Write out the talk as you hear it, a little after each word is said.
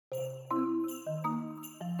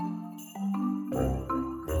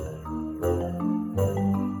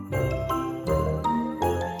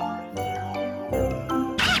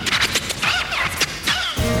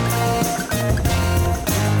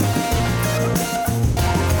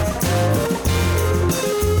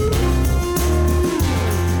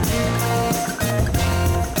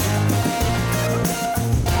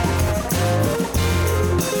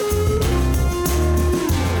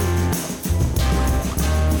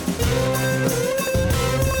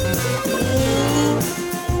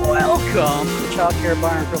Welcome to the Child Care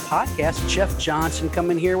Bar and Grill podcast. Jeff Johnson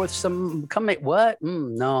coming here with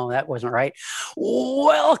no, that wasn't right.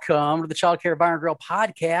 Welcome to the Child Care Bar and Grill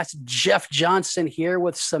podcast. Jeff Johnson here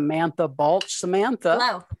with Samantha Balch. Samantha.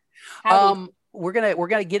 Hello. Howdy. We're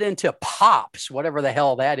gonna get into pops, whatever the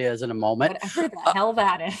hell that is, in a moment. Whatever the hell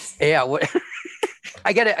that is. Yeah.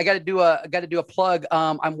 I gotta do a plug.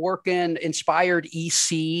 I'm working Inspired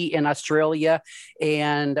EC in Australia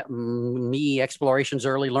and me Explorations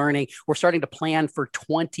Early Learning. We're starting to plan for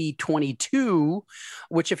 2022,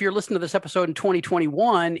 which if you're listening to this episode in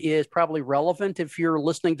 2021 is probably relevant. If you're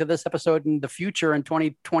listening to this episode in the future in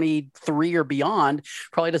 2023 or beyond,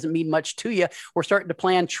 probably doesn't mean much to you. We're starting to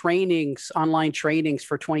plan trainings, online trainings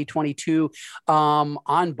for 2022.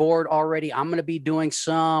 On board already. I'm going to be doing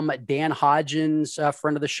some. Dan Hodgins,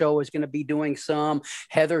 friend of the show, is going to be doing some.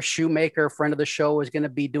 Heather Shoemaker, friend of the show, is going to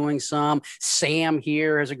be doing some. Sam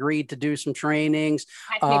here has agreed to do some trainings.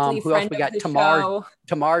 Who else we got?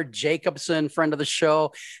 Tamar Jacobson, friend of the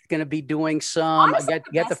show, going to be doing some.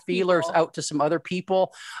 Get the feelers out to some other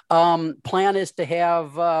people. Plan is to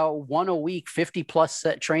have one a week, 50 plus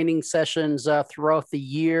set training sessions throughout the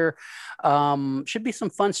year. Should be some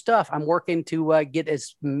fun stuff. I'm working to get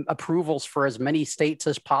approvals for as many states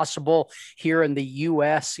as possible here in the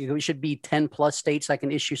U.S. We should be 10 plus states I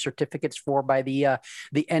can issue certificates for by the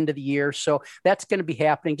end of the year. So that's going to be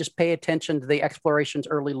happening. Just pay attention to the Explorations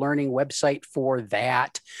Early Learning website for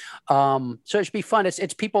that. So it should be fun.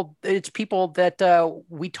 It's people that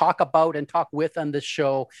we talk about and talk with on this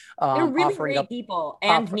show. They're really great people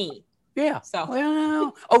and me. Yeah.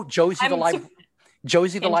 So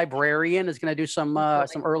Josie the librarian is going to do some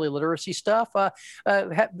early literacy stuff.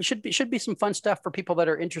 Should be some fun stuff for people that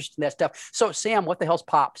are interested in that stuff. So Sam, what the hell's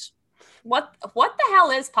POPs? What the hell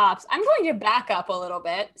is POPs? I'm going to back up a little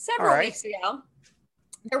bit. Several weeks ago,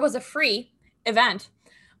 there was a free event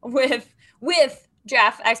with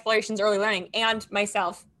Jeff, Explorations Early Learning, and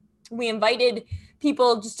myself. We invited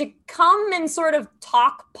people just to come and sort of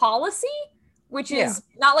talk policy, which is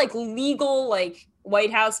not like legal, like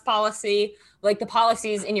White House policy, like the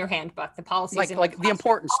policies in your handbook, the policies like the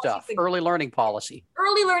important stuff, early learning policy,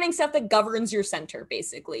 early learning stuff that governs your center,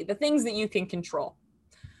 basically the things that you can control.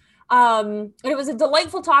 And it was a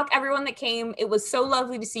delightful talk. Everyone that came, it was so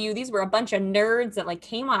lovely to see you. These were a bunch of nerds that like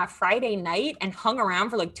came on a Friday night and hung around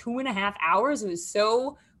for like 2.5 hours. It was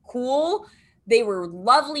so cool. They were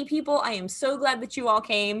lovely people. I am so glad that you all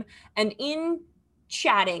came. And in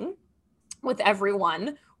chatting with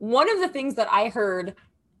everyone, one of the things that I heard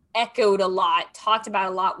echoed a lot, talked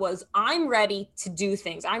about a lot, was I'm ready to do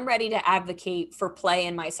things. I'm ready to advocate for play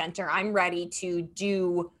in my center. I'm ready to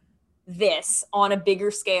do this on a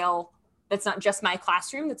bigger scale. That's not just my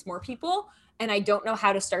classroom, that's more people. And I don't know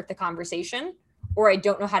how to start the conversation, or I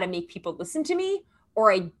don't know how to make people listen to me,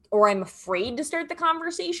 or I'm afraid to start the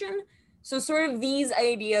conversation. So sort of these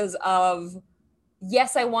ideas of,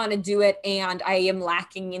 yes, I want to do it, and I am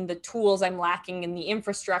lacking in the tools, I'm lacking in the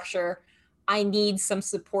infrastructure. I need some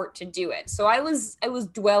support to do it. So I was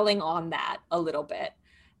dwelling on that a little bit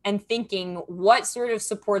and thinking what sort of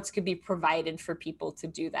supports could be provided for people to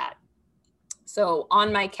do that. So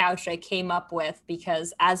on my couch, I came up with,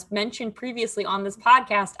 because as mentioned previously on this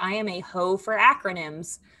podcast, I am a hoe for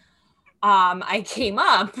acronyms. I came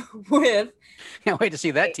up with... Can't wait to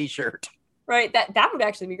see that t-shirt. Right, that would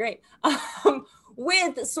actually be great.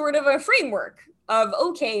 With sort of a framework of,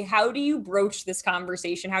 okay, how do you broach this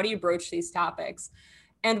conversation? How do you broach these topics?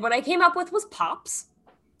 And what I came up with was POPs,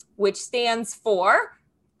 which stands for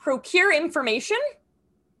procure information,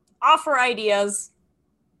 offer ideas,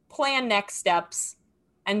 plan next steps,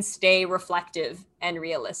 and stay reflective and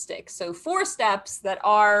realistic. So 4 steps that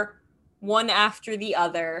are one after the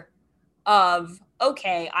other of,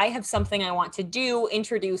 okay, I have something I want to do,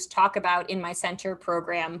 introduce, talk about in my center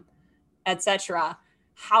program, etc.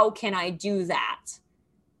 How can I do that?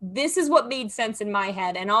 This is what made sense in my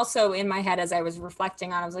head. And also in my head, as I was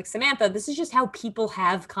reflecting on, I was like, Samantha, this is just how people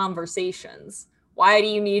have conversations. Why do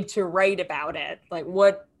you need to write about it? Like,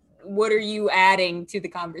 what are you adding to the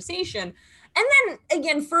conversation? And then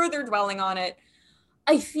again, further dwelling on it,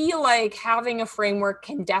 I feel like having a framework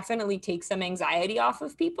can definitely take some anxiety off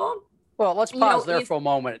of people. Well, let's pause there for a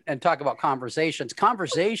moment and talk about conversations.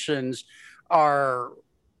 Conversations are...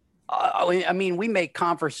 I mean, we make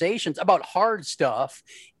conversations about hard stuff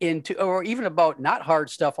or even about not hard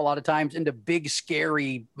stuff a lot of times into big,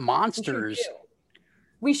 scary monsters.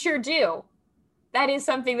 We sure do. That is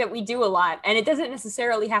something that we do a lot. And it doesn't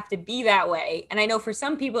necessarily have to be that way. And I know for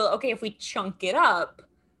some people, okay, if we chunk it up,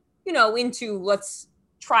 into let's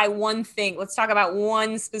try one thing. Let's talk about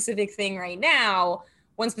one specific thing right now,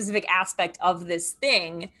 one specific aspect of this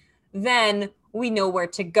thing. then we know where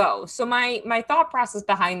to go. So my thought process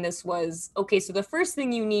behind this was, okay, so the first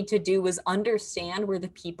thing you need to do is understand where the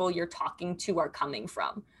people you're talking to are coming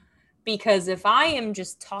from. Because if I am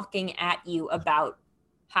just talking at you about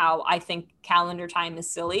how I think calendar time is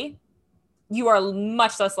silly, you are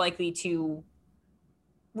much less likely to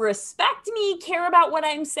respect me, care about what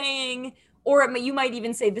I'm saying, or you might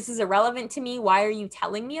even say, this is irrelevant to me. Why are you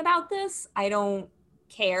telling me about this? I don't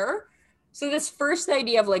care. So this first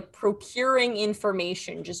idea of like procuring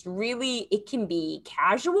information, just really, it can be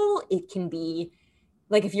casual. It can be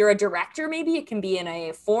like, if you're a director, maybe it can be in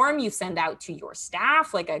a form you send out to your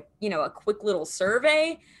staff, like a quick little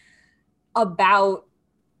survey about,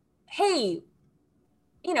 hey,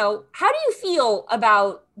 how do you feel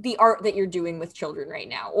about the art that you're doing with children right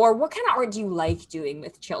now? Or what kind of art do you like doing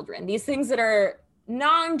with children? These things that are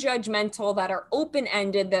non-judgmental, that are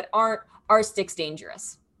open-ended, that aren't, are sticks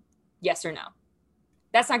dangerous? Yes or no?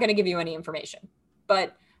 That's not going to give you any information.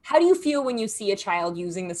 But how do you feel when you see a child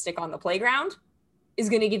using the stick on the playground is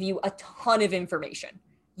going to give you a ton of information.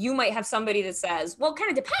 You might have somebody that says, well, it kind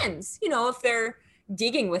of depends. If they're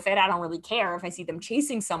digging with it, I don't really care. If I see them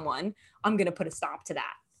chasing someone, I'm going to put a stop to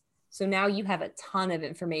that. So now you have a ton of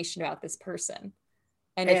information about this person.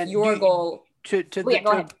 And if your goal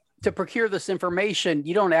to procure this information,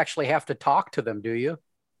 you don't actually have to talk to them, do you?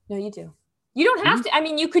 No, you do. You don't have to. I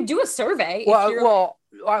mean, you could do a survey. I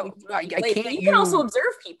can't. You can also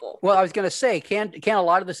observe people. Well, I was going to say, can a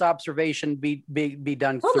lot of this observation be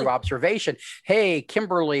done through observation? Hey,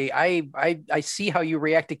 Kimberly, I see how you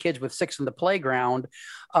react to kids with sticks in the playground.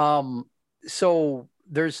 So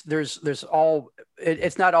there's all.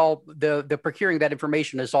 It's not all the procuring that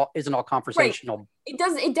information isn't all conversational. Right.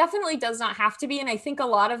 It definitely does not have to be. And I think a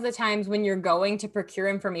lot of the times when you're going to procure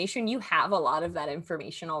information, you have a lot of that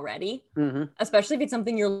information already, especially if it's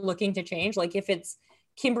something you're looking to change. Like if it's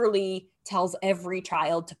Kimberly tells every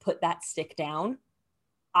child to put that stick down,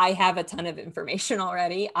 I have a ton of information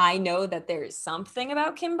already. I know that there is something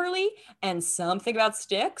about Kimberly and something about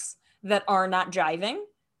sticks that are not jiving.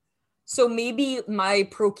 So maybe my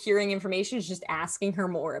procuring information is just asking her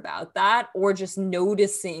more about that, or just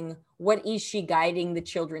noticing what is she guiding the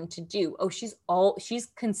children to do. Oh, she's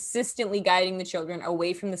consistently guiding the children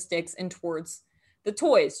away from the sticks and towards the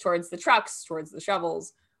toys, towards the trucks, towards the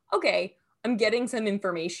shovels. Okay, I'm getting some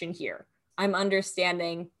information here. I'm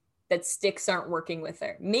understanding that sticks aren't working with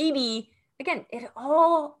her. Maybe, again,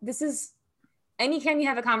 this is, anytime you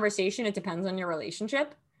have a conversation, it depends on your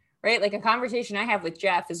relationship. Right? Like a conversation I have with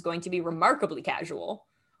Jeff is going to be remarkably casual,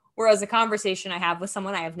 whereas a conversation I have with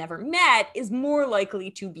someone I have never met is more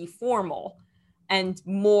likely to be formal and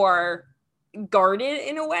more guarded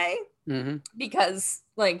in a way. Because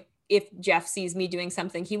like if Jeff sees me doing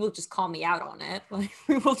something, he will just call me out on it. Like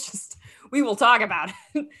we will talk about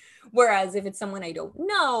it. Whereas if it's someone I don't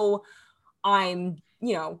know, I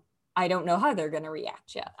don't know how they're going to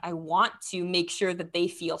react yet. I want to make sure that they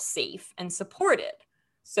feel safe and supported.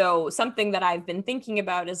 So something that I've been thinking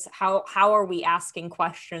about is how are we asking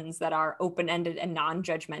questions that are open-ended and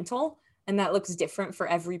non-judgmental? And that looks different for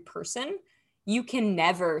every person. You can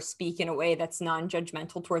never speak in a way that's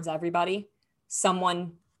non-judgmental towards everybody.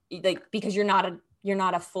 Because you're not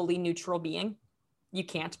a fully neutral being. You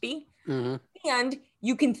can't be. And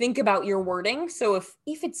you can think about your wording. So if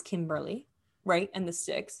it's Kimberly, right, and the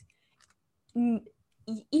sticks,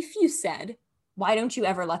 if you said, why don't you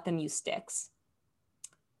ever let them use sticks?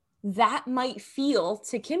 That might feel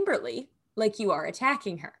to Kimberly like you are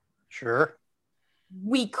attacking her. Sure.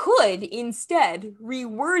 We could instead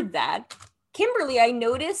reword that. Kimberly, I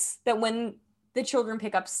notice that when the children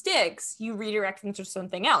pick up sticks, you redirect them to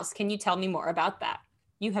something else. Can you tell me more about that?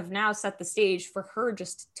 You have now set the stage for her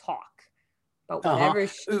just to talk about whatever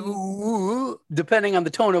depending on the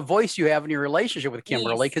tone of voice you have in your relationship with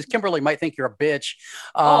Kimberly, because Kimberly might think you're a bitch.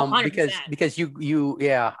 Because you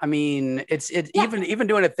I mean, it's even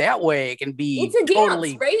doing it that way, it can be, it's a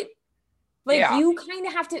totally dance, right? Like you kind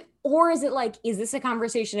of have to, or is it like, is this a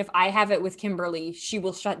conversation? If I have it with Kimberly, she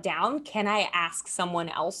will shut down. Can I ask someone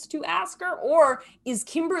else to ask her? Or is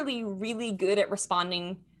Kimberly really good at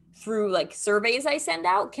responding through like surveys I send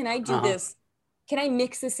out? Can I do this? Can I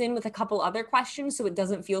mix this in with a couple other questions so it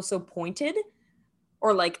doesn't feel so pointed?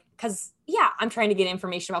 Or like, because I'm trying to get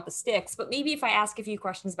information about the sticks, but maybe if I ask a few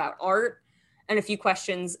questions about art and a few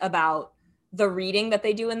questions about the reading that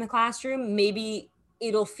they do in the classroom, maybe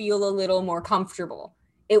it'll feel a little more comfortable.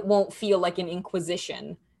 It won't feel like an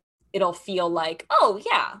inquisition. It'll feel like,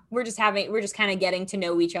 we're just kind of getting to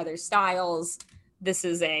know each other's styles. This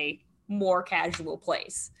is a more casual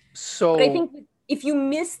place. So but I think if you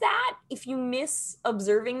miss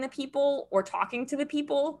observing the people or talking to the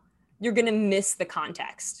people, you're going to miss the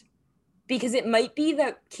context, because it might be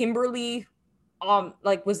that Kimberly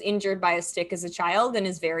like was injured by a stick as a child and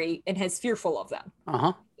is fearful of them.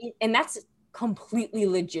 And that's completely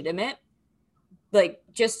legitimate. Like,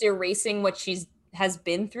 just erasing what has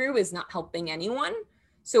been through is not helping anyone.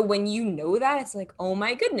 So when you know that, it's like, oh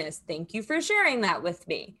my goodness, thank you for sharing that with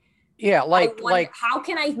me. Yeah, like how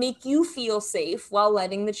can I make you feel safe while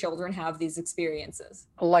letting the children have these experiences?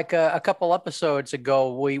 Like a couple episodes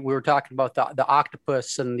ago, we were talking about the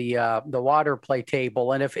octopus and the water play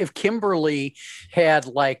table, and if Kimberly had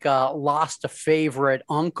lost a favorite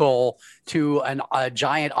uncle to a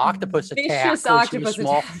giant octopus attack when she was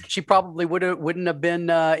small, she probably wouldn't have been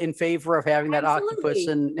in favor of having that octopus,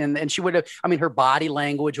 and she would have. I mean, her body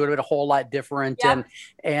language would have been a whole lot different,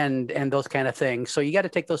 and those kind of things. So you got to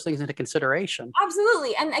take those things into consideration.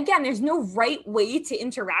 Absolutely, and again, there's no right way to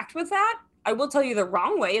interact with that. I will tell you the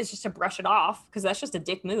wrong way is just to brush it off, because that's just a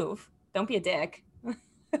dick move. Don't be a dick.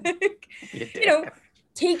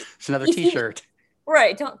 It's another t-shirt.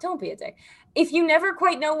 Right. Don't be a dick. If you never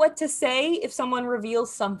quite know what to say, if someone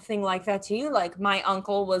reveals something like that to you, like my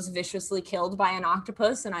uncle was viciously killed by an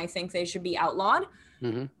octopus and I think they should be outlawed,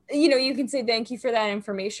 you can say, thank you for that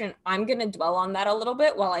information. I'm going to dwell on that a little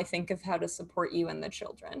bit while I think of how to support you and the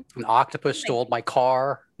children. An octopus stole my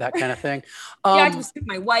car, that kind of thing. The octopus took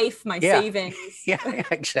my wife, my savings. Yeah,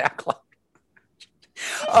 exactly.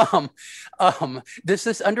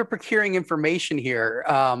 This under procuring information here,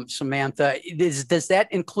 Samantha, does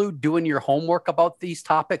that include doing your homework about these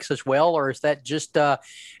topics as well? Or is that just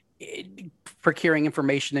procuring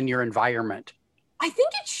information in your environment? I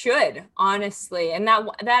think it should, honestly. And that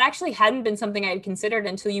actually hadn't been something I had considered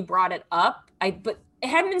until you brought it up. But it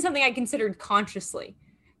hadn't been something I considered consciously.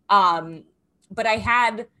 But I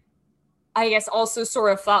had, I guess, also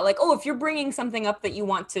sort of thought like, oh, if you're bringing something up that you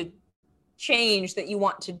want to change, that you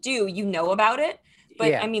want to do, you know about it.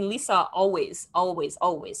 But I mean, Lisa always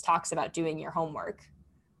talks about doing your homework.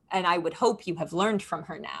 And I would hope you have learned from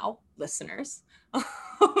her now, listeners.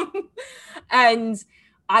 And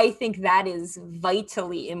I think that is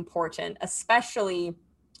vitally important, especially,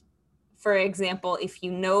 for example, if you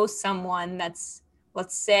know someone that's,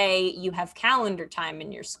 let's say you have calendar time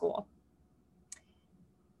in your school.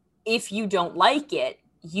 If you don't like it,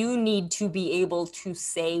 you need to be able to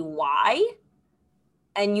say why,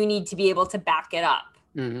 and you need to be able to back it up.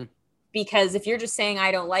 Because if you're just saying,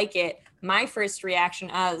 I don't like it, my first reaction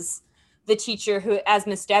as the teacher as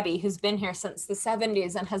Miss Debbie, who's been here since the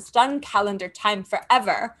 70s and has done calendar time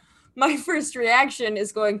forever, my first reaction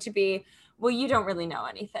is going to be, well, you don't really know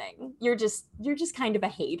anything. You're just kind of a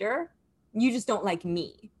hater. You just don't like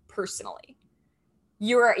me personally.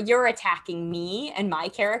 You're attacking me and my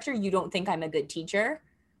character. You don't think I'm a good teacher.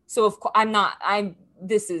 So of course I'm not going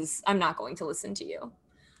to listen to you.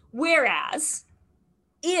 Whereas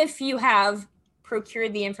if you have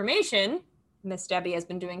procured the information, Miss Debbie has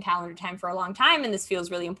been doing calendar time for a long time, and this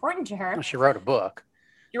feels really important to her. Well, she wrote a book.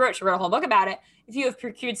 She wrote a whole book about it. If you have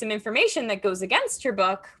procured some information that goes against your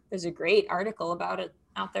book, there's a great article about it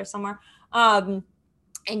out there somewhere. And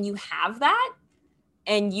you have that,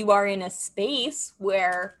 and you are in a space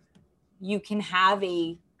where you can have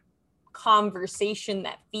a conversation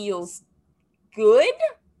that feels good.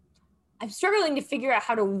 I'm struggling to figure out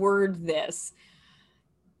how to word this.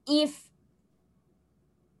 Because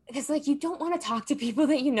like, you don't want to talk to people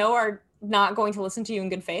that you know are not going to listen to you in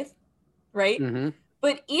good faith, right?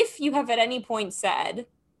 But if you have at any point said,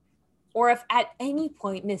 or if at any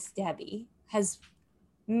point Miss Debbie has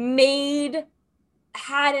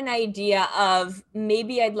had an idea of,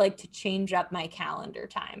 maybe I'd like to change up my calendar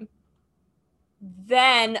time,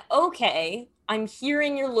 then okay, I'm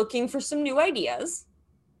hearing you're looking for some new ideas.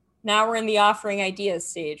 Now we're in the offering ideas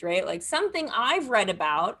stage, right? Like, something I've read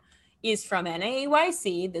about is from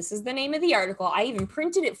NAAYC. This is the name of the article. I even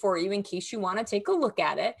printed it for you in case you want to take a look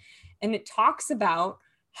at it. And it talks about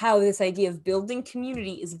how this idea of building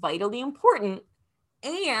community is vitally important.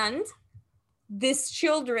 And the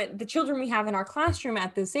children we have in our classroom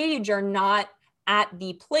at this age are not at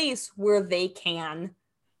the place where they can,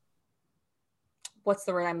 what's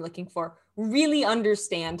the word I'm looking for, really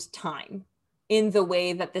understand time in the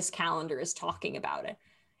way that this calendar is talking about it.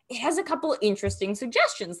 It has a couple of interesting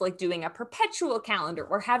suggestions, like doing a perpetual calendar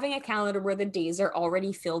or having a calendar where the days are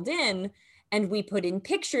already filled in and we put in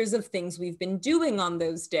pictures of things we've been doing on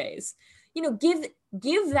those days.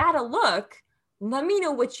 Give that a look. Let me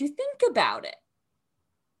know what you think about it.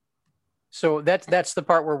 So that's the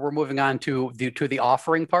part where we're moving on to the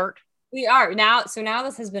offering part. We are now. So now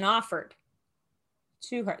this has been offered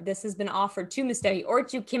to her. This has been offered to Miss Debbie or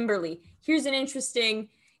to Kimberly. Here's an interesting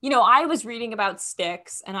I was reading about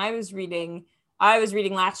sticks, and I was reading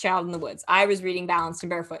Last Child in the Woods. I was reading Balanced and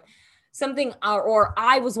Barefoot. Something, or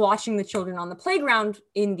I was watching the children on the playground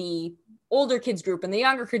in the older kids group and the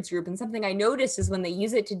younger kids group. And something I noticed is when they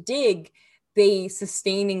use it to dig, they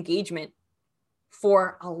sustain engagement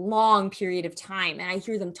for a long period of time. And I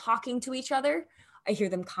hear them talking to each other. I hear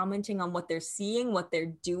them commenting on what they're seeing, what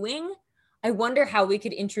they're doing. I wonder how we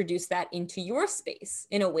could introduce that into your space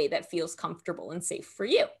in a way that feels comfortable and safe for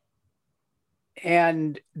you.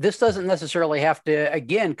 And this doesn't necessarily have to,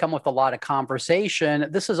 again, come with a lot of conversation.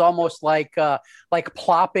 This is almost like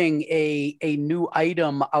plopping a new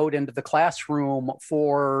item out into the classroom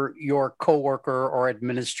for your coworker or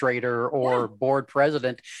administrator or board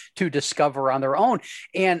president to discover on their own.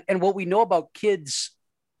 And what we know about kids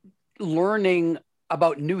learning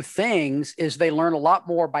about new things is they learn a lot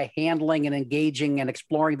more by handling and engaging and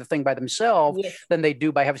exploring the thing by themselves than they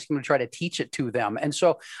do by having someone try to teach it to them. And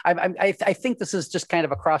so I think this is just kind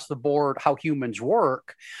of across the board how humans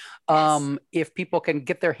work. If people can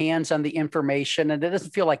get their hands on the information and it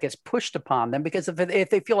doesn't feel like it's pushed upon them, because if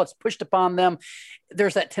they feel it's pushed upon them,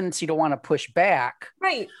 there's that tendency to want to push back.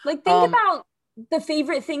 Right. Like think about the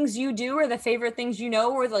favorite things you do or the favorite things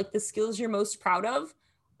or like the skills you're most proud of.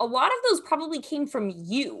 A lot of those probably came from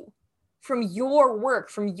you, from your work,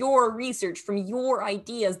 from your research, from your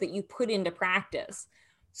ideas that you put into practice.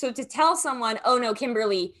 So to tell someone, oh no,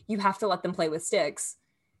 Kimberly, you have to let them play with sticks,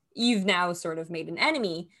 you've now sort of made an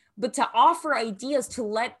enemy. But to offer ideas to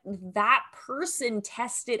let that person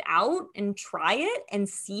test it out and try it and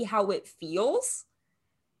see how it feels,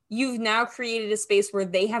 you've now created a space where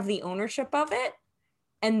they have the ownership of it.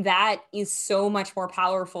 And that is so much more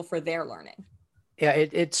powerful for their learning. Yeah,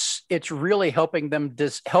 it's really helping them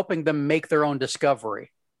make their own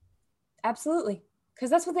discovery. Absolutely.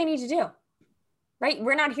 Because that's what they need to do, right?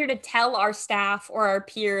 We're not here to tell our staff or our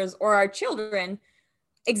peers or our children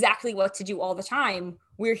exactly what to do all the time.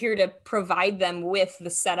 We're here to provide them with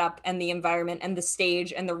the setup and the environment and the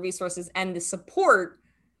stage and the resources and the support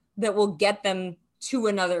that will get them to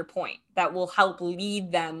another point, that will help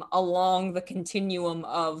lead them along the continuum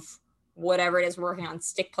of whatever it is we're working on,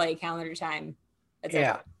 stick play, calendar time, etc.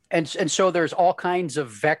 Yeah. And so there's all kinds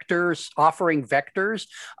of vectors, offering vectors.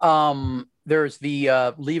 There's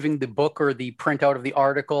the leaving the book or the printout of the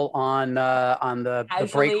article on the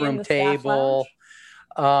break room table.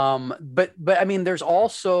 But I mean, there's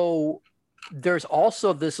also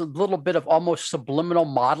this little bit of almost subliminal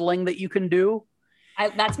modeling that you can do.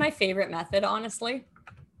 That's my favorite method, honestly,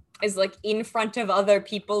 is like in front of other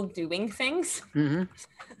people doing things. Mm-hmm.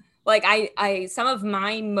 Like I some of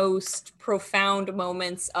my most profound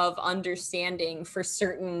moments of understanding for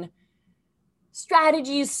certain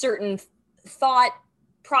strategies, certain thought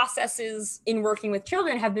processes in working with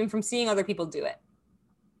children have been from seeing other people do it.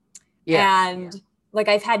 Yeah. And like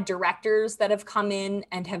I've had directors that have come in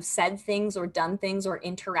and have said things or done things or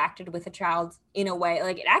interacted with a child in a way,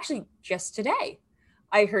 like it actually just today,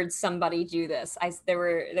 I heard somebody do this. There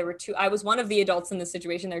were two, I was one of the adults in this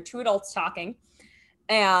situation. There are two adults talking.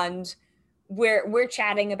 And we're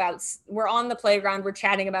chatting about, we're on the playground, we're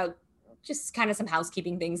chatting about just kind of some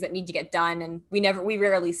housekeeping things that need to get done. And we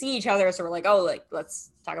rarely see each other. So we're like, oh, like,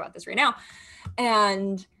 let's talk about this right now.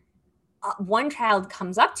 And one child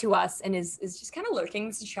comes up to us and is just kind of lurking.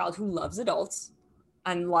 It's a child who loves adults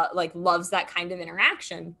and loves that kind of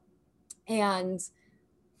interaction. And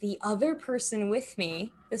the other person with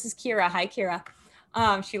me, this is Kira. Hi, Kira.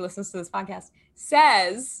 She listens to this podcast,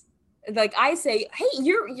 says, like I say, hey,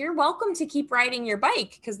 you're welcome to keep riding your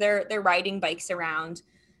bike, because they're riding bikes around.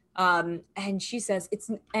 And she says,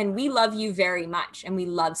 and we love you very much. And we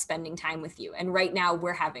love spending time with you. And right now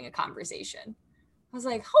we're having a conversation. I was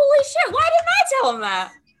like, holy shit, why didn't I tell him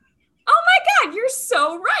that? Oh my God, you're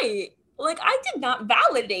so right. Like I did not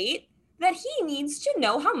validate that he needs to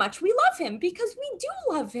know how much we love him, because we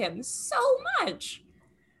do love him so much.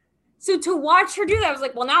 So to watch her do that, I was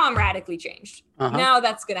like, well, now I'm radically changed. Uh-huh. Now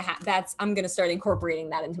that's going to happen. I'm going to start incorporating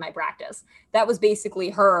that into my practice. That was basically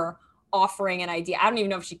her offering an idea. I don't even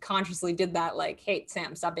know if she consciously did that. Like, hey,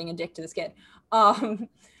 Sam, stop being a dick to this kid.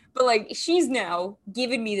 But like, she's now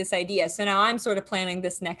given me this idea. So now I'm sort of planning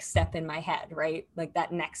this next step in my head, right? Like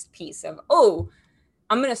that next piece of, oh,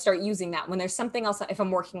 I'm going to start using that when there's something else. If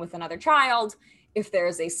I'm working with another child, if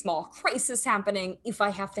there's a small crisis happening, if I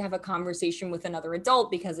have to have a conversation with another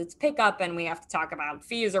adult because it's pickup and we have to talk about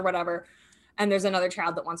fees or whatever, and there's another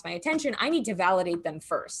child that wants my attention, I need to validate them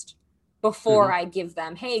first before I give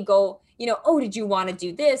them, hey, go, oh, did you want to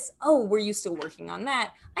do this? Oh, were you still working on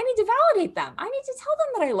that? I need to validate them. I need to tell them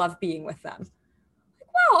that I love being with them. Like,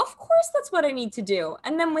 wow, of course that's what I need to do.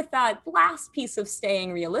 And then with that last piece of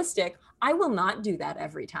staying realistic, I will not do that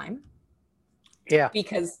every time. Yeah.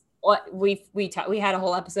 Because what we had a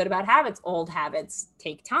whole episode about habits. Old habits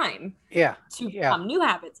take time. Yeah. To become new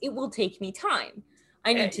habits, it will take me time.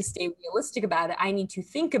 I need to stay realistic about it. I need to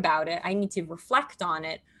think about it. I need to reflect on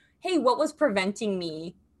it. Hey, what was preventing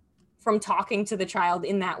me from talking to the child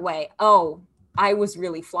in that way? Oh, I was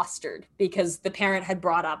really flustered because the parent had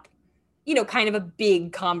brought up, kind of a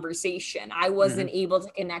big conversation. I wasn't able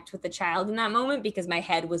to connect with the child in that moment because my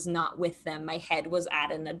head was not with them. My head was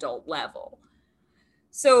at an adult level.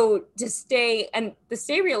 So to stay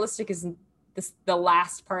realistic is the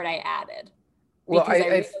last part I added, because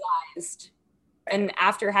I realized, and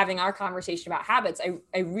after having our conversation about habits,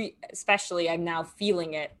 especially I'm now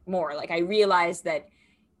feeling it more. Like I realized that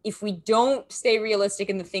if we don't stay realistic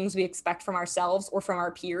in the things we expect from ourselves or from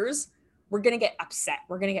our peers, we're going to get upset.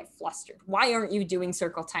 We're going to get flustered. Why aren't you doing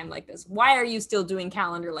circle time like this? Why are you still doing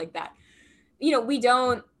calendar like that? We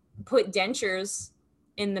don't put dentures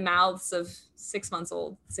in the mouths of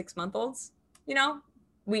 6-month-olds.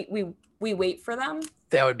 We wait for them.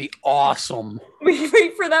 That would be awesome. We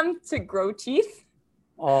wait for them to grow teeth.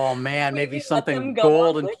 Oh man, maybe something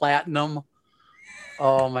gold and platinum.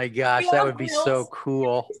 Oh my gosh, that would be so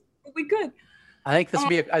cool. We could. I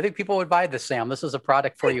think people would buy this, Sam. This is a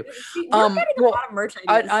product for you. We're getting a lot of merch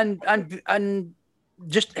ideas. On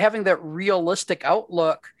just having that realistic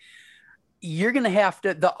outlook, you're going to have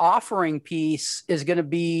to, the offering piece is going to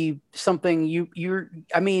be something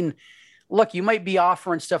look, you might be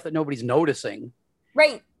offering stuff that nobody's noticing.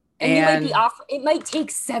 Right. And you might be it might take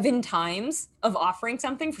 7 times of offering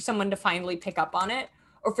something for someone to finally pick up on it,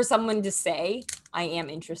 or for someone to say, I am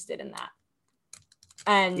interested in that.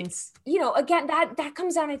 And, again, that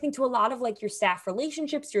comes down, I think, to a lot of like your staff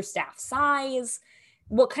relationships, your staff size,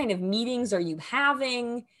 what kind of meetings are you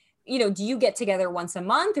having? Do you get together once a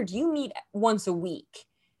month, or do you meet once a week?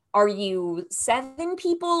 Are you 7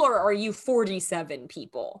 people, or are you 47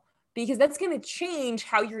 people? Because that's going to change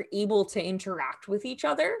how you're able to interact with each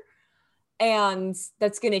other. And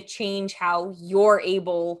that's going to change how you're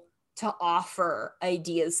able to offer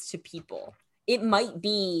ideas to people. It might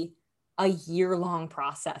be a year-long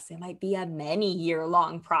process. It might be a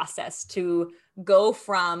many-year-long process to go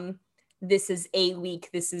from this is A week,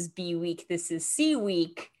 this is B week, this is C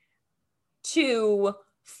week, to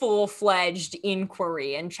full-fledged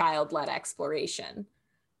inquiry and child-led exploration.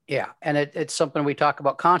 Yeah. And it's something we talk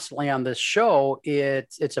about constantly on this show.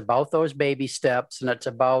 It's about those baby steps, and it's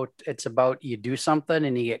about you do something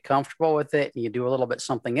and you get comfortable with it and you do a little bit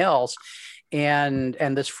something else. And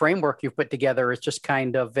this framework you've put together is just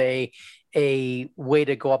kind of a way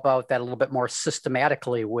to go about that a little bit more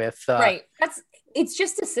systematically with, right. It's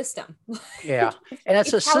just a system. Yeah. And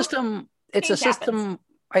it's a system. It's a system. Happens.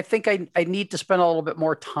 I think I need to spend a little bit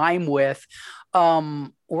more time with.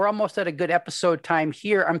 We're almost at a good episode time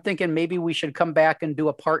here. I'm thinking maybe we should come back and do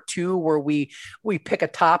a part 2 where we pick a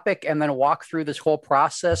topic and then walk through this whole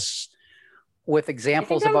process with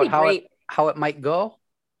examples about how it might go.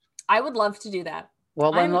 I would love to do that.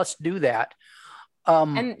 Well, then let's do that.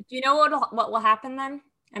 And do you know what will happen then?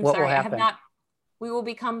 We will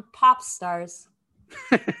become pop stars.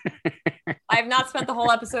 I have not spent the whole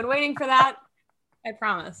episode waiting for that. I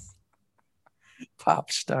promise.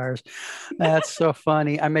 Pop stars. That's so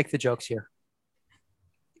funny. I make the jokes here.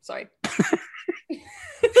 Sorry.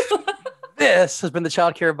 This has been the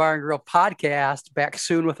Child Care Bar and Grill podcast. Back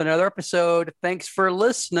soon with another episode. Thanks for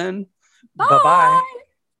listening. Bye. Bye-bye.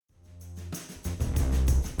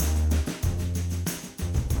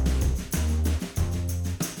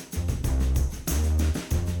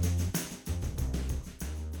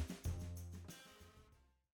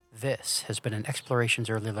 This has been an Explorations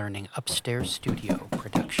Early Learning Upstairs Studio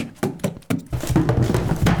production.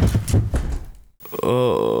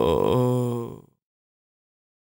 Oh.